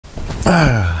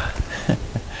Hi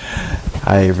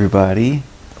everybody,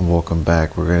 and welcome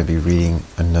back. We're going to be reading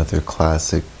another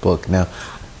classic book. Now,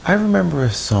 I remember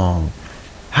a song,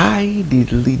 Hi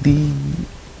Diddly Dee,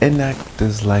 An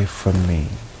Actor's Life from Me.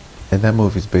 And that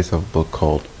movie is based off a book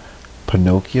called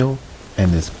Pinocchio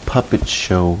and His Puppet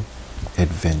Show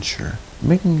Adventure.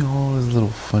 Making all his little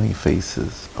funny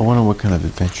faces. I wonder what kind of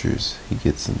adventures he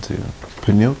gets into.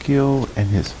 Pinocchio and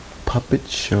His Puppet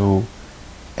Show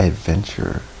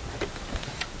Adventure.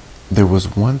 There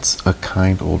was once a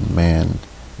kind old man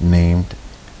named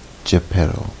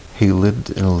Geppetto. He lived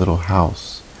in a little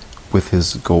house with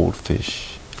his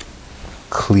goldfish,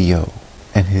 Cleo,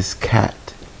 and his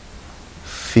cat,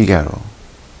 Figaro.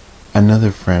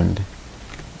 Another friend,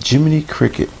 Jiminy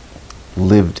Cricket,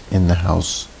 lived in the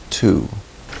house too.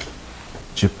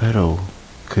 Geppetto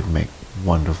could make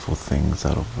wonderful things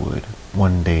out of wood.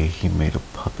 One day he made a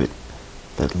puppet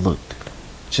that looked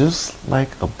just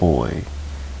like a boy.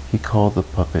 He called the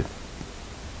puppet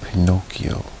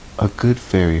Pinocchio. A good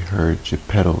fairy heard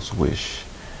Geppetto's wish.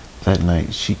 That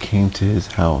night she came to his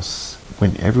house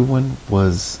when everyone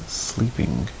was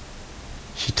sleeping.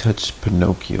 She touched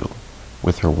Pinocchio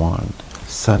with her wand.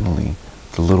 Suddenly,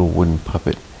 the little wooden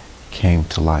puppet came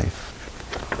to life.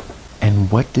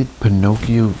 And what did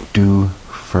Pinocchio do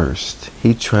first?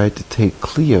 He tried to take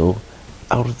Cleo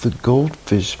out of the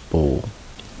goldfish bowl.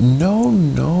 No,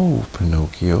 no,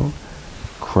 Pinocchio,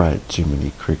 cried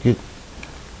Jiminy Cricket.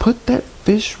 Put that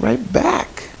fish right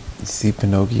back. You see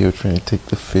Pinocchio trying to take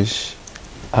the fish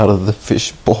out of the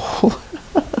fish bowl?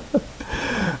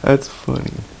 That's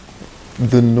funny.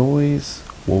 The noise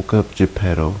woke up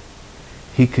Geppetto.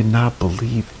 He could not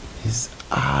believe his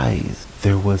eyes.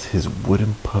 There was his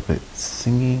wooden puppet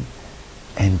singing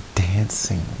and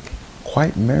dancing,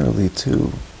 quite merrily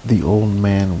too. The old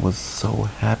man was so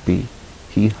happy.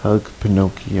 He hugged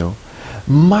Pinocchio.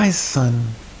 My son,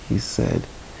 he said,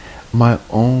 my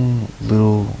own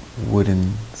little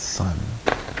wooden son.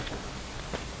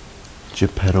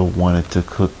 Geppetto wanted to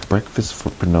cook breakfast for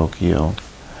Pinocchio,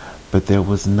 but there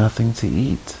was nothing to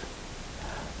eat.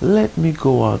 Let me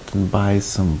go out and buy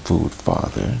some food,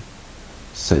 father,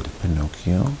 said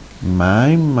Pinocchio.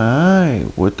 My,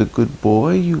 what a good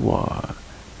boy you are,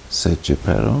 said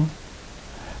Geppetto.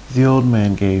 The old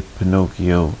man gave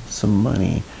Pinocchio some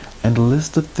money and a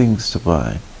list of things to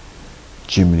buy.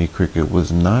 Jiminy Cricket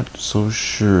was not so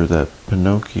sure that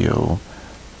Pinocchio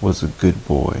was a good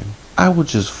boy. I will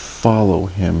just follow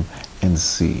him and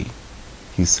see,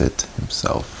 he said to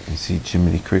himself. You see,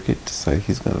 Jiminy Cricket decided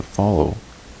he's going to follow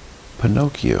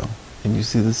Pinocchio. And you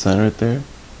see the sign right there?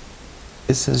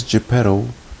 It says Geppetto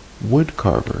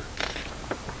Woodcarver.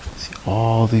 See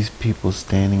all these people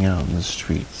standing out in the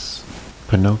streets.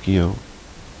 Pinocchio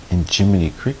and Jiminy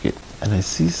Cricket. And I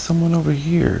see someone over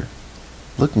here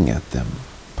looking at them.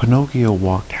 Pinocchio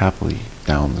walked happily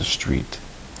down the street.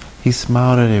 He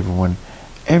smiled at everyone.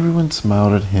 Everyone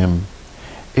smiled at him.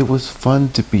 It was fun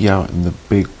to be out in the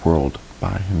big world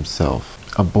by himself.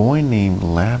 A boy named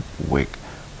Lampwick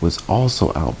was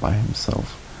also out by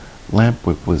himself.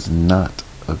 Lampwick was not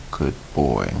a good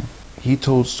boy. He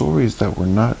told stories that were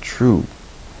not true.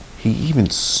 He even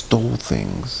stole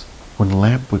things. When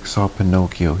Lampwick saw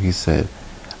Pinocchio, he said,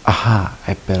 Aha,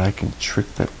 I bet I can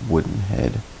trick that wooden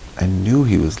head. I knew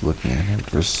he was looking at him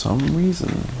for some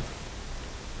reason.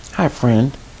 Hi,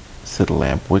 friend, said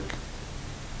Lampwick.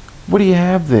 What do you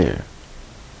have there?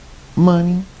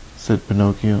 Money, said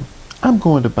Pinocchio. I'm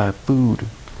going to buy food.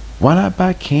 Why not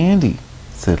buy candy?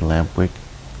 Said Lampwick.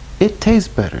 It tastes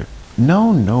better.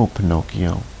 No,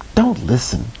 Pinocchio. Don't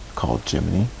listen, called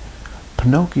Jiminy.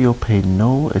 Pinocchio paid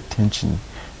no attention.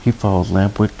 He followed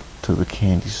Lampwick to the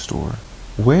candy store.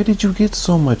 Where did you get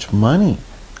so much money?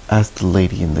 Asked the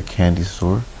lady in the candy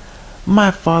store. My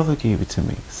father gave it to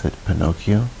me, said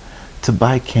Pinocchio. To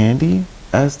buy candy?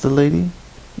 Asked the lady.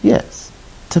 Yes,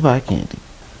 to buy candy.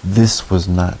 This was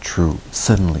not true.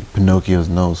 Suddenly, Pinocchio's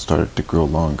nose started to grow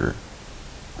longer.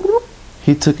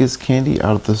 He took his candy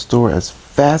out of the store as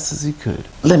fast as he could.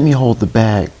 Let me hold the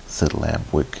bag, said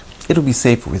Lampwick. It'll be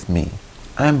safer with me.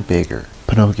 I'm bigger.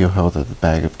 Pinocchio held out the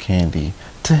bag of candy.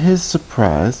 To his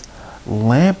surprise,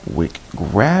 Lampwick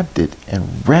grabbed it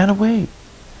and ran away.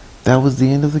 That was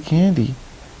the end of the candy.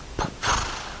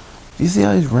 You see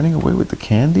how he's running away with the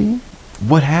candy?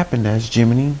 What happened? Asked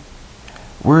Jiminy.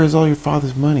 Where is all your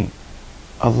father's money?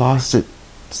 I lost it,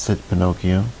 said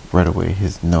Pinocchio. Right away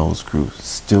his nose grew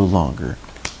still longer.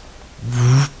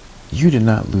 You did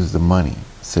not lose the money,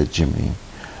 said Jiminy.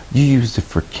 You used it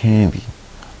for candy.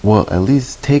 Well, at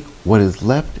least take what is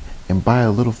left and buy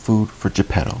a little food for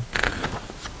Geppetto.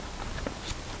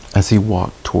 As he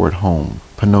walked toward home,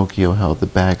 Pinocchio held the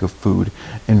bag of food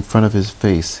in front of his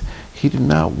face. He did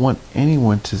not want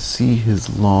anyone to see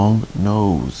his long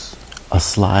nose. A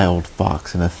sly old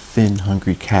fox and a thin,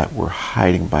 hungry cat were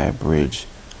hiding by a bridge.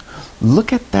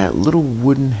 "Look at that little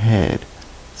wooden head,"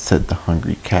 said the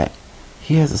hungry cat.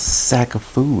 "He has a sack of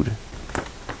food."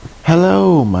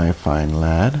 "Hello, my fine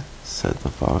lad," said the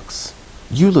fox.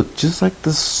 "You look just like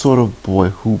the sort of boy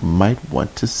who might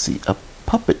want to see a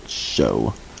puppet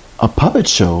show." "A puppet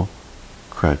show?"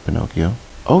 cried Pinocchio.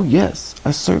 "Oh yes,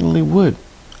 I certainly would.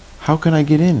 How can I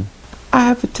get in?" "I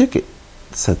have a ticket,"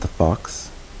 said the fox.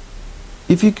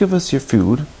 "If you give us your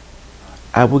food,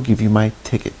 I will give you my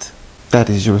ticket." "That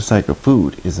is your sack of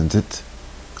food, isn't it?"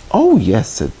 "Oh yes,"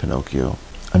 said Pinocchio.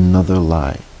 Another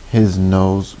lie. His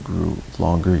nose grew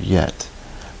longer yet,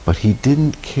 but he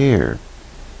didn't care.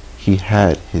 He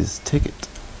had his ticket.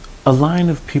 A line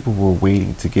of people were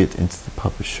waiting to get into the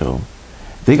puppet show.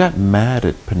 They got mad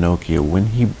at Pinocchio when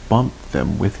he bumped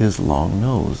them with his long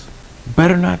nose.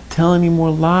 "Better not tell any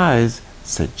more lies,"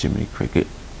 said Jiminy Cricket.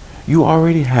 "You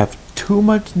already have too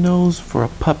much nose for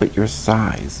a puppet your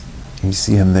size." And you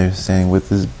see him there standing with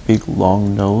his big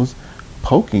long nose,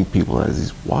 poking people as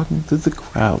he's walking through the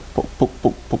crowd. Poke, poke,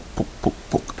 poke, poke, poke, poke,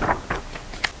 poke.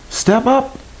 "Step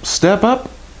up! Step up!"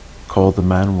 called the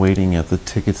man waiting at the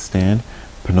ticket stand.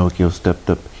 Pinocchio stepped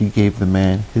up. He gave the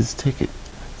man his ticket.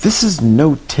 "This is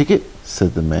no ticket,"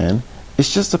 said the man.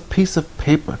 "It's just a piece of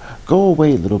paper. Go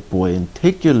away, little boy, and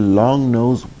take your long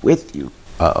nose with you."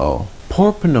 Uh-oh.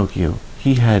 Poor Pinocchio.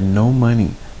 He had no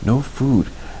money, no food,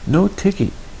 no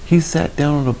ticket. He sat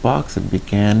down on a box and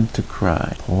began to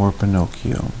cry. Poor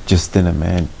Pinocchio. Just then a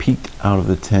man peeked out of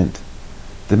the tent.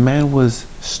 The man was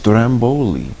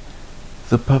Stromboli,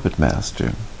 the puppet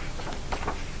master.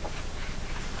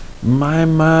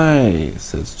 My,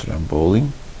 said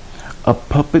Stromboli. "A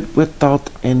puppet without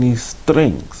any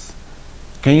strings.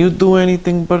 Can you do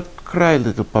anything but cry,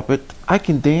 little puppet?" "I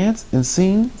can dance and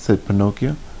sing," said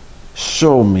Pinocchio.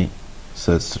 "Show me,"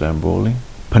 said Stromboli.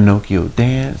 Pinocchio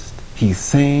danced, he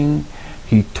sang,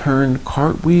 he turned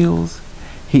cartwheels,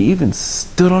 he even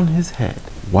stood on his head.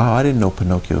 Wow, I didn't know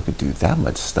Pinocchio could do that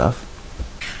much stuff.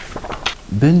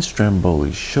 Then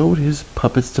Stromboli showed his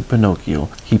puppets to Pinocchio.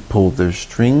 He pulled their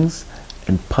strings,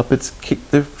 and puppets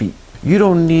kicked their feet. "You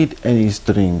don't need any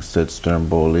strings," said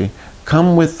Stromboli.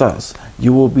 "Come with us.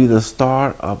 You will be the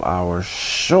star of our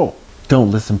show."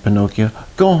 "Don't listen, Pinocchio.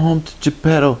 Go home to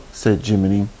Geppetto," said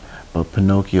Jiminy. But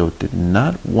Pinocchio did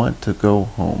not want to go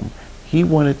home. He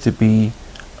wanted to be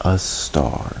a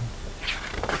star.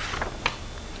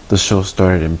 The show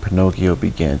started and Pinocchio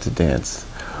began to dance.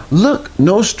 "Look,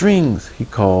 no strings," he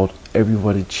called.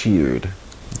 Everybody cheered.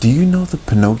 Do you know the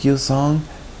Pinocchio song?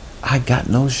 "I got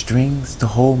no strings to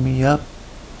hold me up."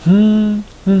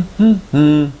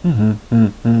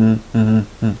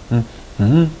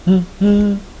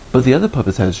 But the other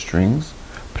puppets had strings.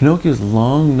 Pinocchio's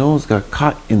long nose got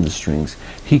caught in the strings.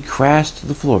 He crashed to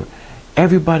the floor.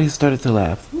 Everybody started to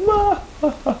laugh.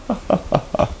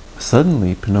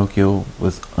 Suddenly, Pinocchio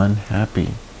was unhappy.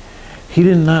 He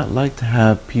did not like to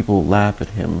have people laugh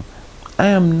at him. "I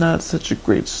am not such a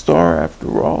great star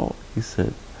after all," he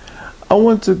said. "I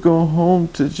want to go home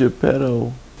to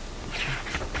Geppetto."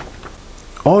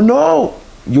 "Oh no,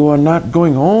 you are not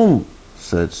going home,"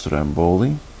 said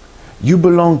Stromboli. "You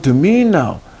belong to me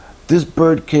now. This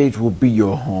bird cage will be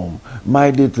your home, my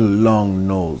little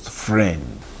long-nosed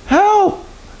friend." "Help!"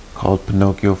 called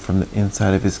Pinocchio from the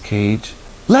inside of his cage.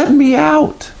 "Let me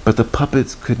out!" But the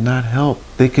puppets could not help.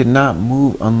 They could not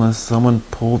move unless someone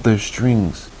pulled their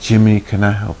strings. Jiminy could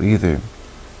not help either.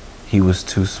 He was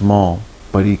too small,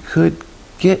 but he could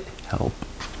get help.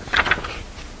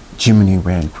 Jiminy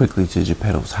ran quickly to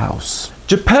Geppetto's house.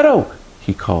 "Geppetto!"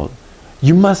 he called.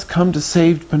 "You must come to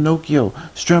save Pinocchio.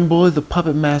 Stromboli, the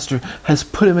puppet master, has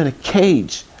put him in a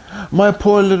cage." "My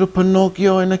poor little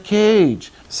Pinocchio in a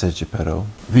cage," said Geppetto.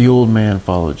 The old man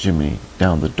followed Jiminy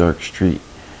down the dark street.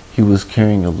 He was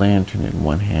carrying a lantern in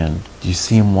one hand. Do you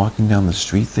see him walking down the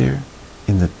street there,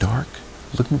 in the dark,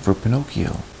 looking for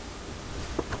Pinocchio?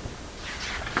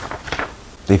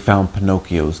 They found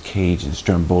Pinocchio's cage in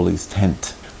Stromboli's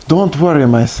tent. "Don't worry,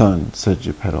 my son," said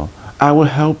Geppetto. "I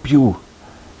will help you."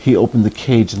 He opened the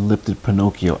cage and lifted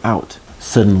Pinocchio out.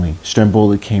 Suddenly,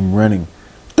 Stromboli came running.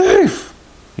 "Thief!"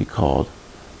 he called.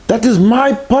 "That is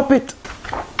my puppet!"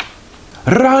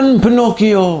 "Run,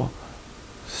 Pinocchio!"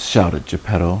 shouted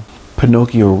Geppetto.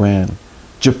 Pinocchio ran.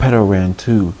 Geppetto ran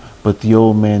too, but the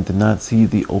old man did not see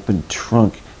the open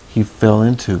trunk he fell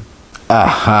into.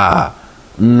 "Aha!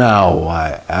 Now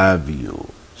I have you!"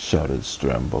 shouted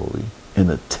Stromboli in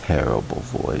a terrible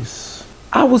voice.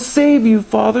 "I will save you,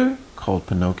 father," called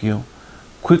Pinocchio.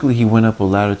 Quickly he went up a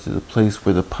ladder to the place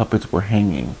where the puppets were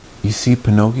hanging. You see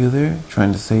Pinocchio there,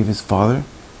 trying to save his father?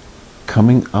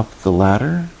 Coming up the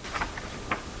ladder?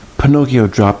 Pinocchio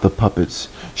dropped the puppets,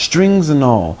 strings and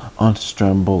all, onto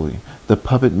Stromboli. The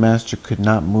puppet master could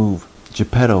not move.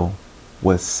 Geppetto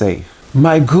was safe.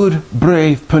 "My good,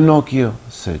 brave Pinocchio,"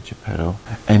 said Geppetto,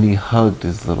 and he hugged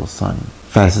his little son.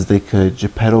 Fast as they could,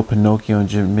 Geppetto, Pinocchio,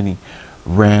 and Jiminy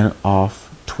ran off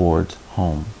towards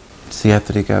home. See,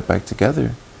 after they got back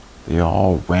together, they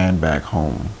all ran back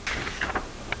home.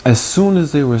 As soon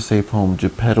as they were safe home,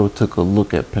 Geppetto took a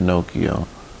look at Pinocchio.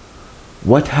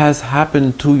 "What has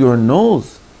happened to your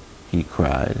nose?" he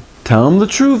cried. "Tell him the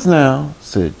truth now,"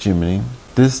 said Jiminy.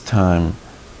 This time,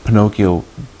 Pinocchio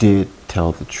did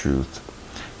tell the truth.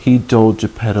 He told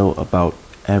Geppetto about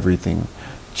everything,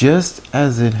 just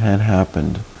as it had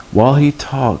happened. While he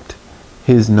talked,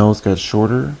 his nose got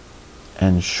shorter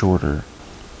and shorter.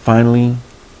 Finally,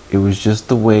 it was just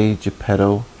the way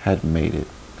Geppetto had made it.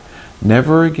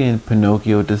 Never again,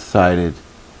 Pinocchio decided,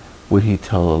 would he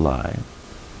tell a lie.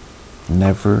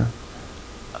 Never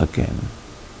again.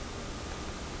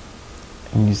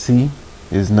 And you see,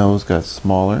 his nose got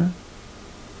smaller,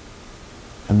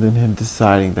 and then him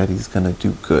deciding that he's going to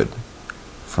do good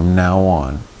from now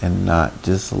on and not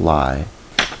just lie.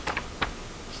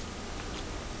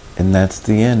 And that's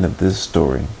the end of this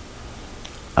story.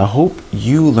 I hope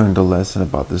you learned a lesson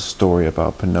about this story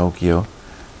about Pinocchio,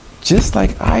 just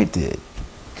like I did,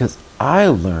 because I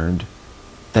learned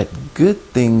that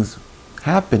good things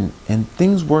happen and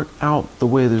things work out the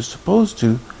way they're supposed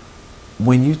to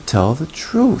when you tell the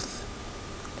truth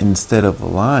instead of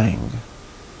lying.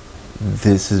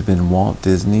 This has been Walt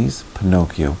Disney's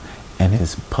Pinocchio and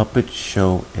his puppet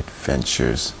show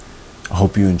adventures. I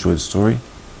hope you enjoyed the story.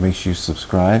 Make sure you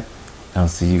subscribe, and I'll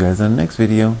see you guys on the next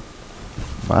video.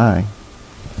 Bye.